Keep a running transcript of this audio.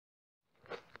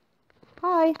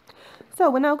Hi.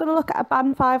 So we're now going to look at a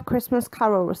Band 5 Christmas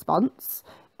Carol response.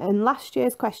 In last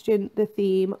year's question,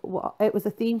 it was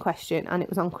a theme question and it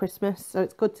was on Christmas, so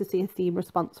it's good to see a theme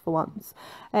response for once.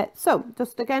 So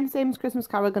just again, same as Christmas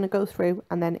Carol, we're going to go through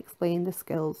and then explain the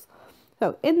skills.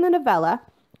 So in the novella,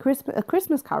 A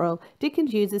Christmas Carol,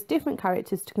 Dickens uses different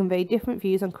characters to convey different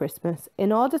views on Christmas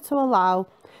in order to allow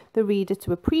the reader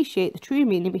to appreciate the true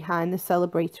meaning behind the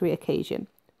celebratory occasion.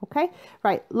 Okay,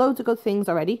 right, loads of good things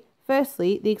already.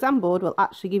 Firstly, the exam board will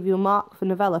actually give you a mark for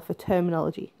novella for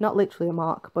terminology. Not literally a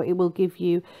mark, but it will give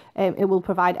you, it will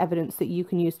provide evidence that you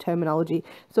can use terminology.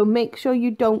 So make sure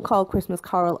you don't call Christmas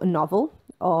Carol a novel,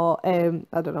 or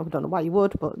I don't know why you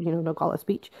would, but you know, don't call it a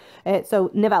speech. So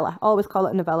novella, always call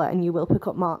it a novella, and you will pick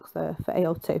up marks there for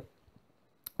AO2.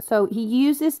 So he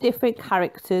uses different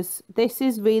characters. This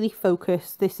is really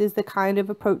focused. This is the kind of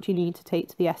approach you need to take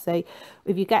to the essay.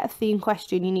 If you get a theme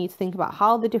question, you need to think about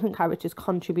how the different characters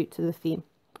contribute to the theme.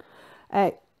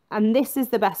 And this is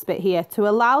the best bit here, to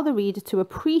allow the reader to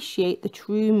appreciate the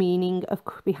true meaning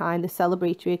behind the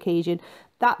celebratory occasion.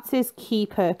 That's his key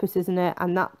purpose, isn't it?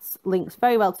 And that links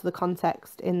very well to the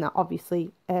context in that obviously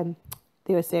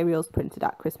there are serials printed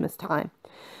at Christmas time.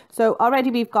 So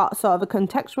already we've got sort of a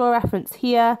contextual reference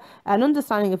here, an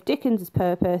understanding of Dickens's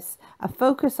purpose, a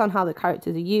focus on how the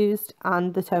characters are used,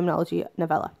 and the terminology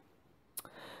novella.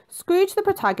 Scrooge, the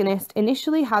protagonist,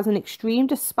 initially has an extreme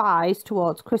despise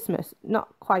towards Christmas,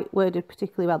 not quite worded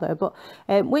particularly well there, but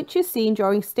which is seen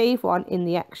during stave 1 in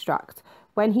the extract,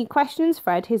 when he questions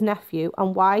Fred, his nephew,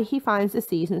 on why he finds the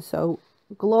season so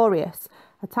glorious.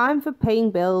 A time for paying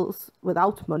bills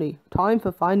without money. Time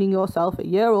for finding yourself a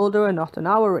year older and not an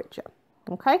hour richer.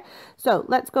 Okay, so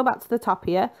let's go back to the top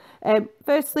here.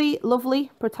 Firstly,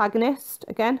 lovely protagonist.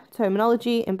 Again,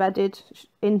 terminology embedded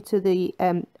into the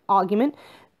argument.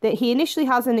 That he initially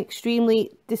has an extremely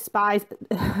despise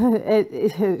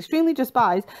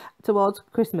towards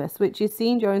Christmas, which is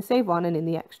seen during stave 1 and in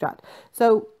the extract.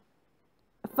 So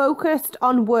focused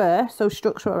on were, so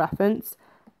structural reference,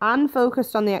 and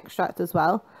focused on the extract as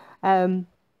well. And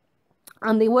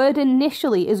the word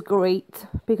initially is great,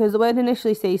 because the word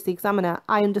initially says to the examiner,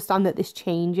 I understand that this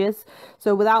changes.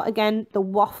 So without, again, the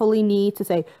waffly need to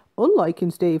say, unlike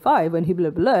in stave 5 when he blah,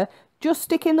 blah, blah, just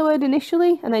stick in the word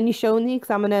initially, and then you're showing the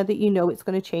examiner that you know it's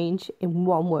going to change in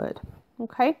one word.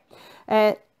 Okay.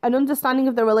 An understanding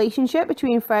of the relationship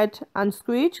between Fred and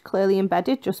Scrooge, clearly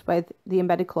embedded just by the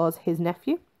embedded clause, his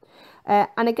nephew.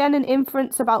 And again, an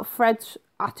inference about Fred's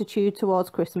attitude towards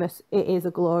Christmas. It is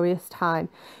a glorious time.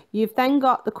 You've then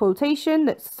got the quotation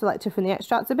that's selected from the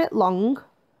extract. It's a bit long,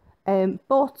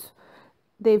 but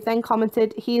they've then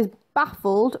commented, he is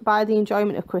baffled by the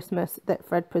enjoyment of Christmas that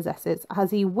Fred possesses,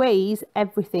 as he weighs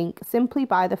everything simply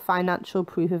by the financial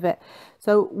proof of it.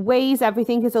 So weighs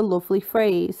everything is a lovely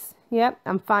phrase. Yeah,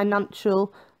 and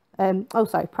financial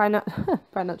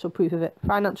financial proof of it,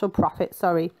 financial profit,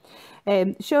 sorry,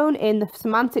 shown in the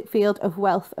semantic field of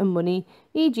wealth and money,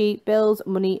 e.g. bills,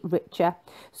 money, richer.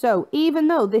 So even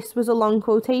though this was a long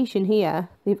quotation here,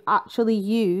 they've actually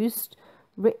used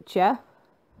richer,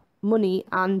 money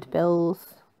and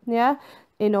bills, yeah,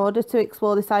 in order to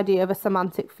explore this idea of a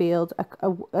semantic field,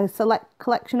 a select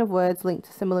collection of words linked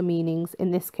to similar meanings, in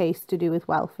this case to do with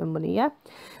wealth and money, yeah.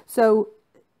 So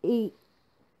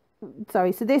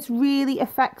so this really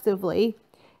effectively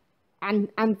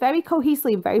and very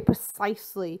cohesively and very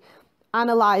precisely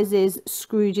analyzes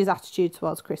Scrooge's attitude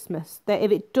towards Christmas. That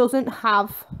if it doesn't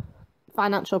have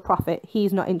financial profit,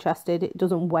 he's not interested. It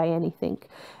doesn't weigh anything.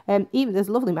 Even there's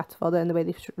a lovely metaphor there in the way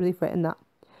they've written that.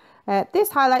 This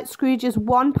highlights Scrooge's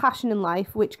one passion in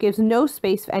life, which gives no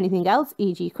space for anything else,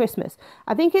 e.g. Christmas.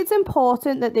 I think it's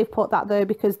important that they've put that there,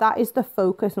 because that is the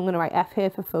focus. I'm going to write F here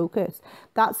for focus.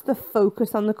 That's the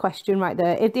focus on the question right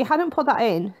there. If they hadn't put that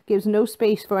in, gives no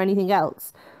space for anything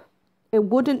else,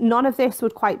 none of this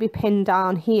would quite be pinned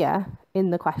down here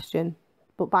in the question.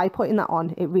 But by putting that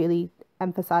on, it really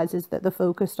emphasizes that they're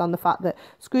focused on the fact that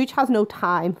Scrooge has no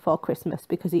time for Christmas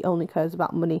because he only cares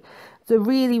about money. It's a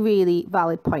really, really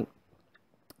valid point.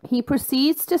 He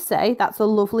proceeds to say, that's a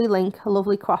lovely link, a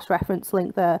lovely cross-reference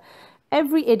link there,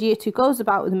 every idiot who goes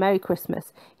about with a Merry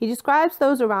Christmas. He describes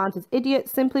those around as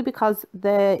idiots simply because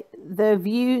they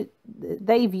view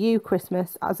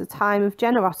Christmas as a time of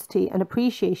generosity and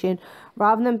appreciation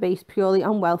rather than based purely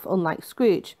on wealth, unlike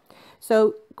Scrooge.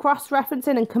 So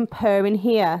cross-referencing and comparing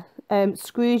here, how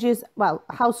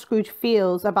Scrooge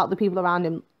feels about the people around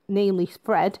him, namely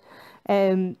Fred,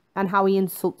 and how he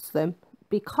insults them,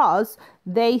 because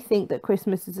they think that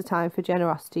Christmas is a time for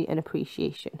generosity and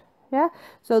appreciation. Yeah,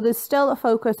 so there's still a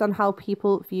focus on how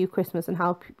people view Christmas and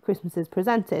how Christmas is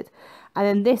presented. And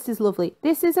then this is lovely.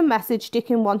 This is a message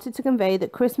Dickens wanted to convey,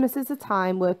 that Christmas is a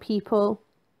time where people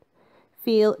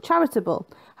feel charitable.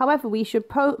 However, we should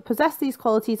possess these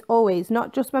qualities always,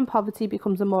 not just when poverty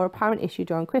becomes a more apparent issue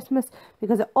during Christmas,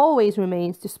 because it always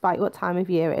remains despite what time of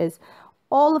year it is.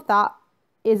 All of that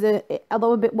is,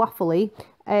 although a bit waffly,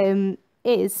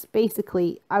 is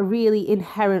basically a really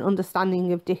inherent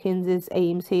understanding of Dickens's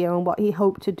aims here and what he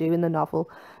hoped to do in the novel,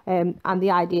 and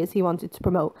the ideas he wanted to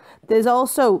promote. There's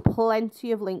also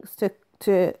plenty of links to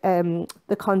the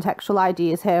contextual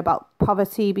ideas here about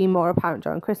poverty being more apparent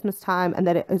during Christmas time, and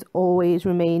that it is always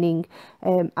remaining,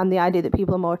 and the idea that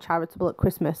people are more charitable at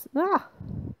Christmas.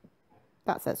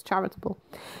 That says charitable.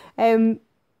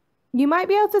 You might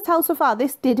be able to tell so far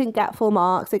this didn't get full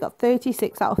marks. It got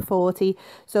 36 out of 40.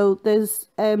 So there's,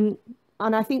 and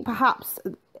I think perhaps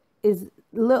is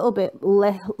a little bit,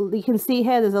 you can see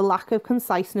here there's a lack of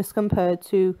conciseness compared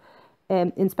to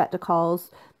Inspector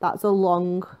Calls. That's a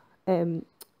long,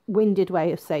 winded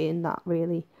way of saying that,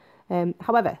 really.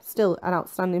 However, still an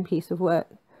outstanding piece of work.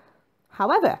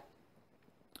 However,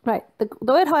 right, the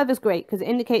word however is great because it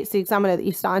indicates to the examiner that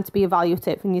you're starting to be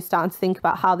evaluative and you're starting to think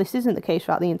about how this isn't the case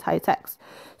throughout the entire text.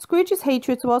 Scrooge's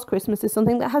hatred towards Christmas is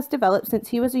something that has developed since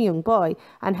he was a young boy,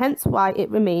 and hence why it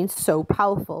remains so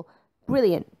powerful.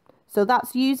 Brilliant. So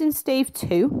that's using stave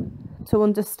 2 to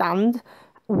understand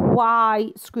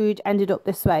why Scrooge ended up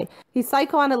this way. He's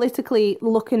psychoanalytically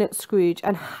looking at Scrooge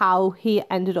and how he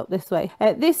ended up this way.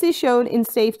 This is shown in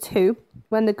stave 2,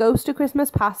 when the ghost of Christmas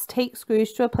past takes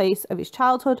Scrooge to a place of his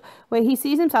childhood where he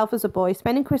sees himself as a boy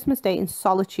spending Christmas Day in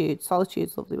solitude.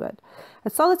 Solitude's a lovely word. A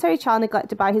solitary child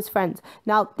neglected by his friends.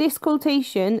 Now, this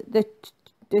quotation,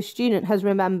 the student has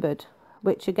remembered,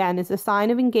 which again is a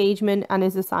sign of engagement and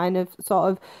is a sign of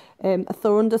sort of a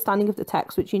thorough understanding of the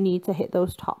text, which you need to hit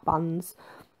those top bands.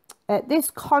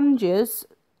 This conjures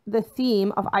the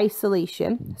theme of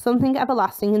isolation, something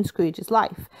everlasting in Scrooge's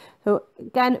life. So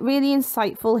again, really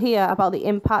insightful here about the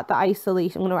impact that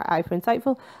isolation, I'm going to write I for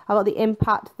insightful, about the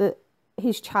impact that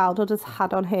his childhood has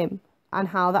had on him and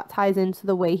how that ties into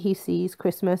the way he sees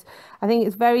Christmas. I think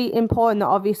it's very important that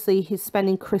obviously he's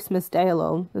spending Christmas Day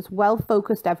alone. There's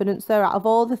well-focused evidence there. Out of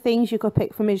all the things you could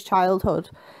pick from his childhood,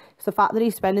 it's the fact that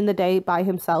he's spending the day by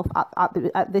himself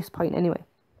at this point anyway.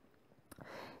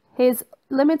 His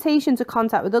limitation to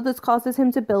contact with others causes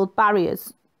him to build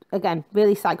barriers, again,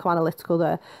 really psychoanalytical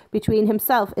there, between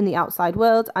himself in the outside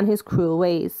world and his cruel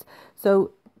ways.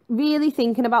 So really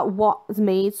thinking about what's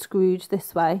made Scrooge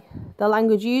this way. The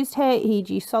language used here,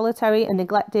 e.g. solitary and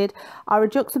neglected, are a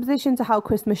juxtaposition to how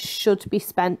Christmas should be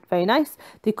spent. Very nice.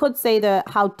 They could say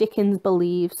that how Dickens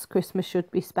believes Christmas should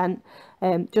be spent,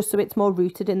 just so it's more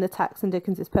rooted in the text and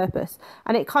Dickens's purpose.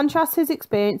 And it contrasts his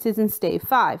experiences in stave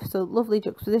 5, so lovely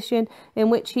juxtaposition, in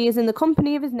which he is in the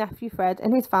company of his nephew Fred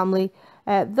and his family,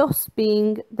 this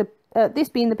being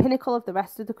the pinnacle of the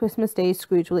rest of the Christmas days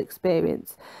Scrooge will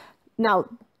experience. Now,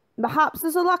 perhaps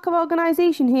there's a lack of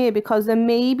organisation here, because there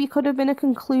maybe could have been a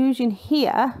conclusion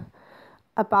here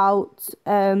about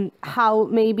how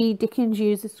maybe Dickens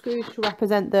uses Scrooge to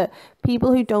represent that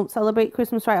people who don't celebrate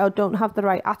Christmas right, or don't have the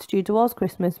right attitude towards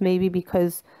Christmas, maybe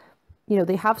because, you know,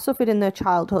 they have suffered in their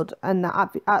childhood, and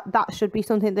that should be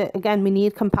something that, again, we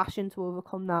need compassion to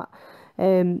overcome that,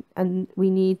 and we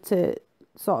need to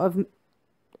sort of,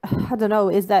 I don't know,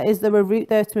 is there a route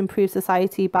there to improve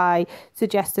society by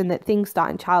suggesting that things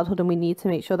start in childhood and we need to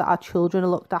make sure that our children are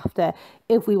looked after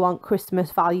if we want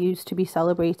Christmas values to be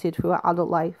celebrated through our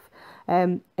adult life?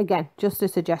 Again, just a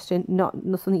suggestion, not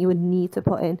something you would need to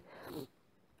put in.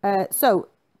 So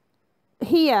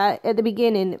here at the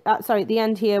beginning, at the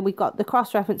end here, we've got the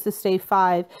cross-reference to stave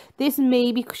 5. This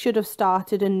maybe should have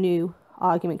started a new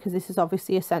argument, because this is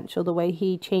obviously essential, the way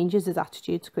he changes his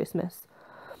attitude to Christmas.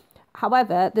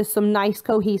 However, there's some nice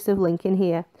cohesive link in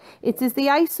here. It is the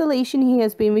isolation he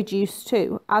has been reduced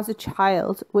to as a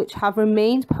child which have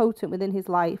remained potent within his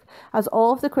life, as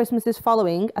all of the Christmases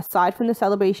following, aside from the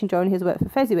celebration during his work for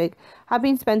Fezziwig, have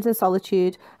been spent in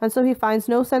solitude, and so he finds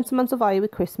no sentimental value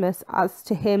with Christmas. As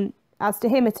to him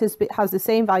it has the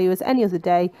same value as any other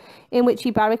day, in which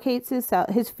he barricades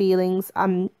his feelings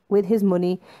with his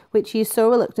money, which he is so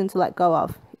reluctant to let go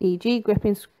of, e.g.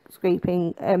 gripping,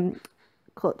 scraping,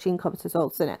 clutching covetous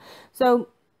old sinner. So,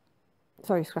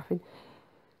 sorry, scrapping.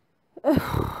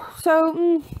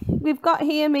 So we've got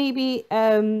here maybe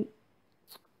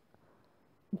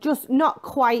just not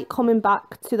quite coming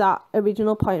back to that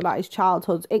original point about his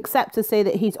childhood, except to say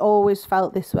that he's always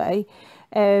felt this way.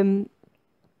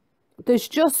 There's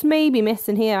just maybe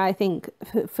missing here, I think,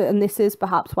 and this is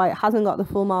perhaps why it hasn't got the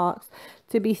full marks,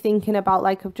 to be thinking about,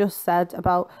 like I've just said,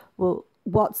 about, well,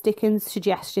 what's Dickens'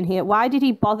 suggestion here? Why did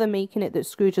he bother making it that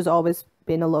Scrooge has always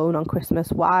been alone on Christmas?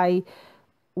 Why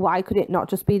could it not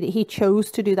just be that he chose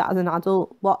to do that as an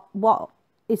adult? What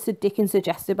is Dickens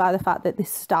suggested by the fact that this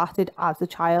started as a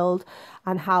child?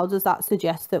 And how does that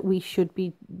suggest that we should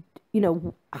be,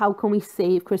 how can we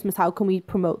save Christmas? How can we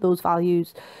promote those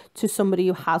values to somebody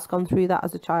who has gone through that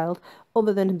as a child,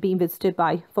 other than being visited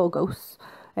by four ghosts,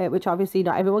 which obviously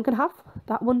not everyone can have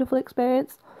that wonderful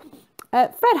experience.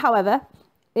 Fred, however,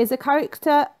 is a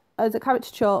caricature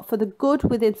for the good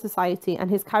within society, and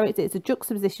his character is a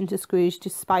juxtaposition to Scrooge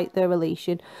despite their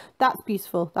relation. That's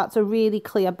beautiful. That's a really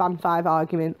clear Band 5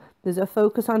 argument. There's a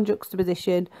focus on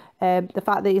juxtaposition. The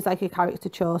fact that he's like a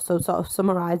caricature, so sort of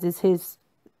summarises his...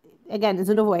 Again, there's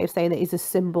another way of saying that he's a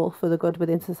symbol for the good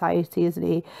within society, isn't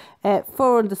he?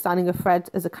 For understanding of Fred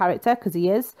as a character, because he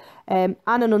is, and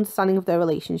an understanding of their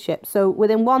relationship. So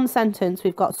within one sentence,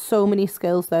 we've got so many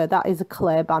skills there. That is a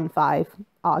clear Band 5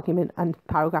 argument and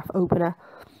paragraph opener.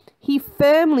 He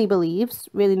firmly believes,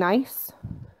 really nice,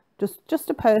 just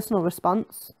a personal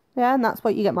response. Yeah, and that's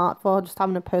what you get marked for, just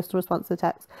having a personal response to the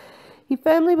text. He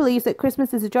firmly believes that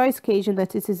Christmas is a joyous occasion,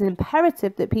 that it is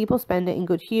imperative that people spend it in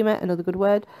good humour, another good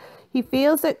word. He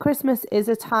feels that Christmas is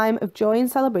a time of joy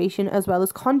and celebration, as well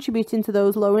as contributing to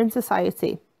those lower in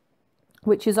society,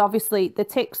 which is obviously the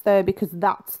ticks there because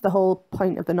that's the whole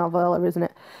point of the novella, isn't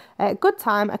it? A good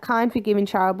time, a kind, forgiving,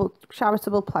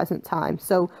 charitable, pleasant time.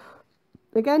 So,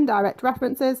 again, direct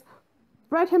references.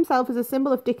 Fred himself is a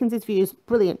symbol of Dickens's views.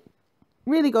 Brilliant.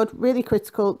 Really good, really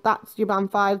critical. That's your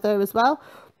Band 5 there as well.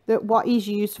 That what he's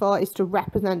used for is to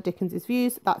represent Dickens's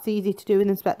views. That's easy to do in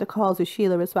Inspector Calls with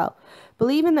Sheila as well.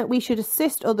 Believing that we should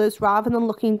assist others rather than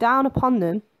looking down upon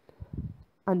them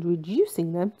and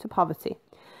reducing them to poverty.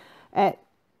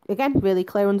 Again, really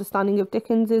clear understanding of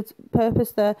Dickens's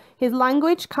purpose there. His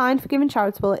language, kind, forgiving,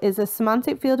 charitable, is a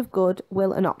semantic field of good,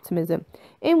 will and optimism,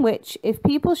 in which, if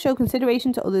people show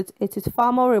consideration to others, it is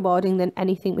far more rewarding than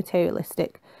anything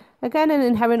materialistic. Again, an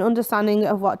inherent understanding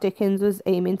of what Dickens was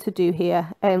aiming to do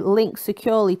here, linked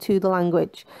securely to the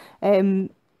language.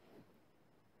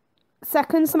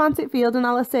 Second, semantic field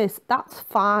analysis, that's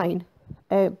fine.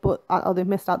 But they've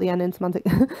missed out the end in semantic.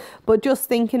 But just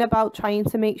thinking about trying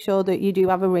to make sure that you do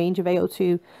have a range of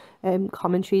AO2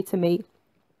 commentary to make.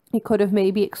 He could have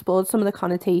maybe explored some of the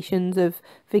connotations of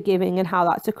forgiving and how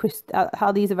that's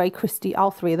how these are very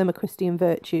all three of them are Christian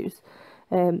virtues,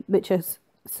 which is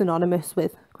synonymous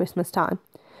with Christmas time.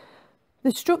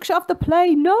 The structure of the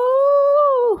play,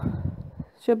 no!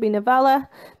 Should be novella.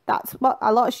 That's what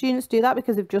a lot of students do, that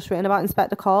because they've just written about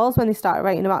Inspector Calls when they start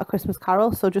writing about A Christmas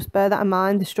Carol. So just bear that in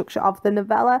mind. The structure of the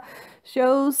novella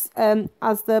shows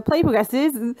as the play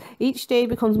progresses, each day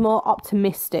becomes more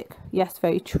optimistic. Yes,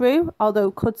 very true, although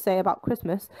could say about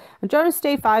Christmas. And during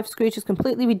day 5, Scrooge has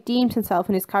completely redeemed himself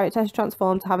and his character has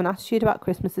transformed to have an attitude about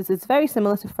Christmas. This is very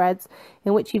similar to Fred's,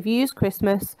 in which he views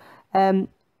Christmas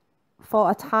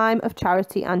for a time of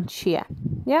charity and cheer.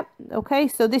 Yep, okay,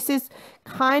 so this is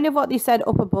kind of what they said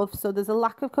up above. So there's a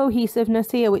lack of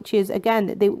cohesiveness here, which is,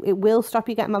 again, it will stop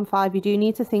you getting Band 5. You do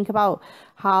need to think about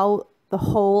how the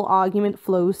whole argument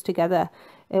flows together,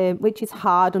 which is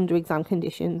hard under exam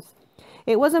conditions.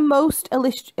 It was a most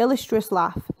illustrious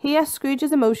laugh. Here,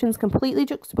 Scrooge's emotions completely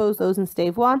juxtapose those in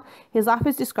stave 1. His laugh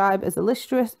is described as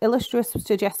illustrious,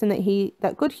 suggesting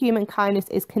that good humour and kindness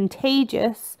is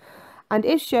contagious, and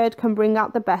if shared can bring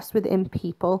out the best within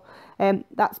people.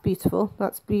 That's beautiful.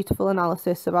 That's beautiful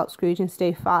analysis about Scrooge in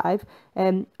stave 5.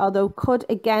 Although could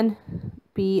again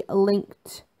be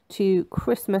linked to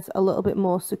Christmas a little bit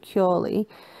more securely.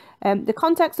 The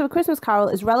context of A Christmas Carol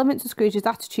is relevant to Scrooge's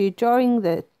attitude during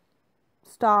the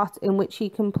start, in which he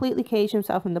completely caged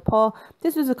himself in the poor.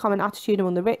 This was a common attitude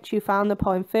among the rich, who found the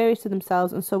poor inferior to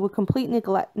themselves and so would completely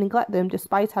neglect them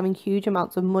despite having huge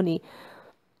amounts of money.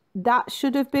 That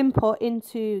should have been put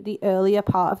into the earlier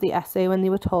part of the essay when they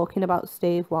were talking about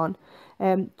stave 1.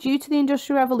 Due to the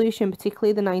Industrial Revolution,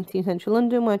 particularly the 19th century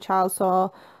London, where Charles saw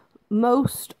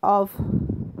most of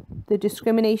the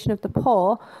discrimination of the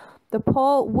poor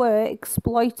were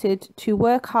exploited to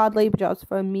work hard labour jobs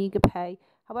for a meagre pay.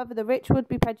 However, the rich would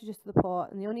be prejudiced to the poor,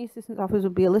 and the only assistance offered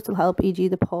would be a little help, e.g.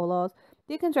 the poor laws.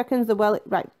 Dickens reckons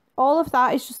right, all of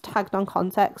that is just tagged on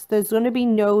context. There's going to be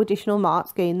no additional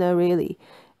marks gained there, really.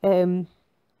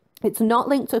 It's not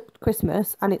linked to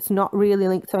Christmas, and it's not really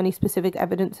linked to any specific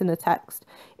evidence in the text.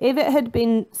 If it had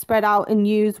been spread out and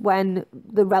used when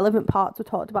the relevant parts were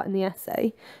talked about in the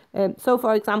essay, so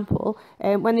for example,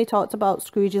 when they talked about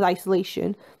Scrooge's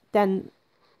isolation, then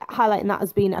highlighting that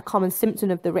as being a common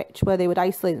symptom of the rich, where they would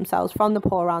isolate themselves from the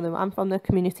poor around them and from their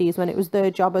communities, when it was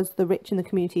their job as the rich in the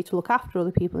community to look after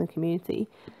other people in the community.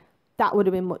 That would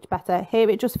have been much better. Here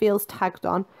it just feels tagged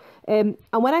on. And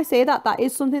when I say that, that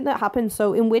is something that happens.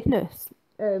 So in Widnes,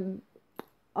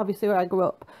 obviously where I grew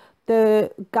up,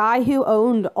 the guy who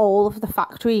owned all of the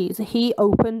factories, he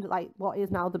opened like what is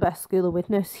now the best school of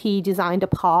Widnes. He designed a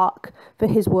park for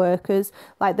his workers.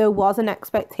 Like, there was an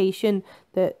expectation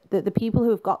that the people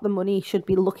who have got the money should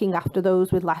be looking after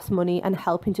those with less money and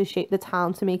helping to shape the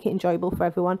town to make it enjoyable for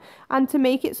everyone, and to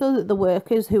make it so that the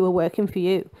workers who are working for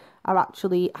you are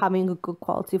actually having a good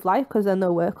quality of life, because then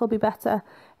their work will be better.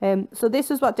 So this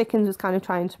is what Dickens was kind of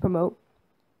trying to promote.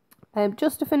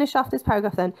 Just to finish off this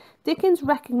paragraph then, Dickens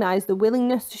recognised the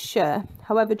willingness to share,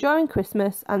 however, during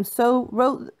Christmas, and so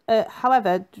wrote the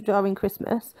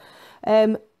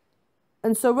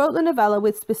novella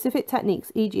with specific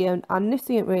techniques, e.g. an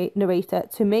omniscient narrator,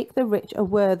 to make the rich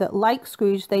aware that, like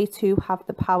Scrooge, they too have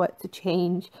the power to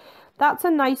change. That's a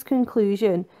nice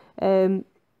conclusion.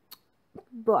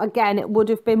 But again, it would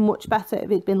have been much better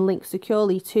if it'd been linked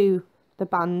securely to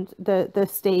the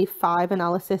Stave 5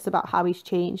 analysis about how he's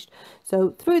changed.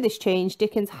 So through this change,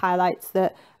 Dickens highlights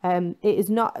that it's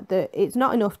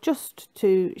not enough just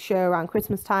to share around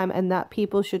Christmas time, and that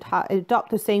people should adopt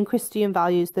the same Christian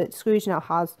values that Scrooge now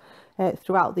has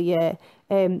throughout the year.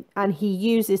 And he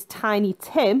uses Tiny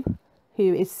Tim,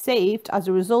 who is saved as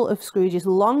a result of Scrooge's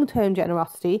long-term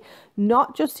generosity,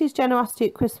 not just his generosity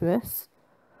at Christmas.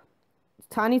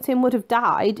 Tiny Tim would have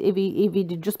died if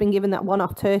he'd just been given that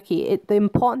one-off turkey. The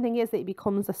important thing is that he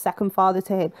becomes a second father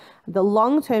to him. The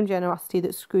long-term generosity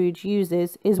that Scrooge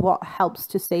uses is what helps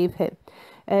to save him.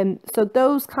 So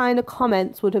those kind of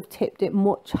comments would have tipped it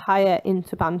much higher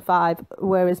into band 5,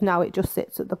 whereas now it just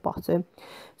sits at the bottom.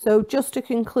 So just to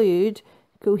conclude,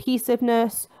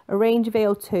 cohesiveness, a range of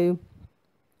AO2.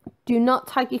 Do not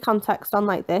tag your context on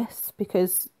like this,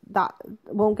 because that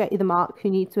won't get you the mark. You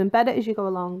need to embed it as you go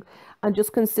along, and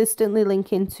just consistently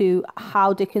link into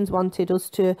how Dickens wanted us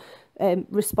to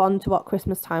respond to what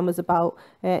Christmas time was about,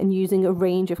 and using a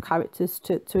range of characters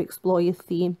to explore your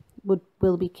theme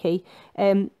will be key.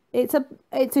 It's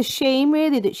a shame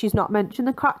really that she's not mentioned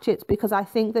the Cratchits, because I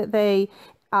think that they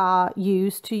are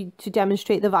used to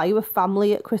demonstrate the value of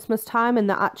family at Christmas time, and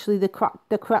that actually the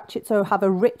Cratchits have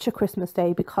a richer Christmas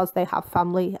day because they have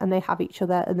family and they have each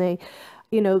other, and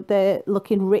they're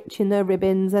looking rich in their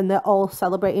ribbons, and they're all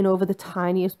celebrating over the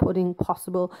tiniest pudding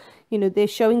possible. They're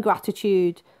showing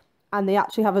gratitude, and they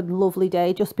actually have a lovely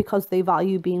day just because they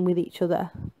value being with each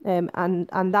other. And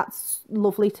that's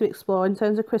lovely to explore in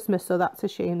terms of Christmas, so that's a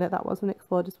shame that wasn't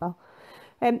explored as well.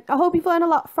 I hope you've learned a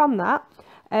lot from that.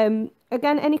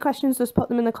 Again, any questions, just put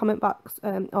them in the comment box,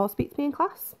 or speak to me in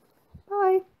class.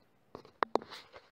 Bye.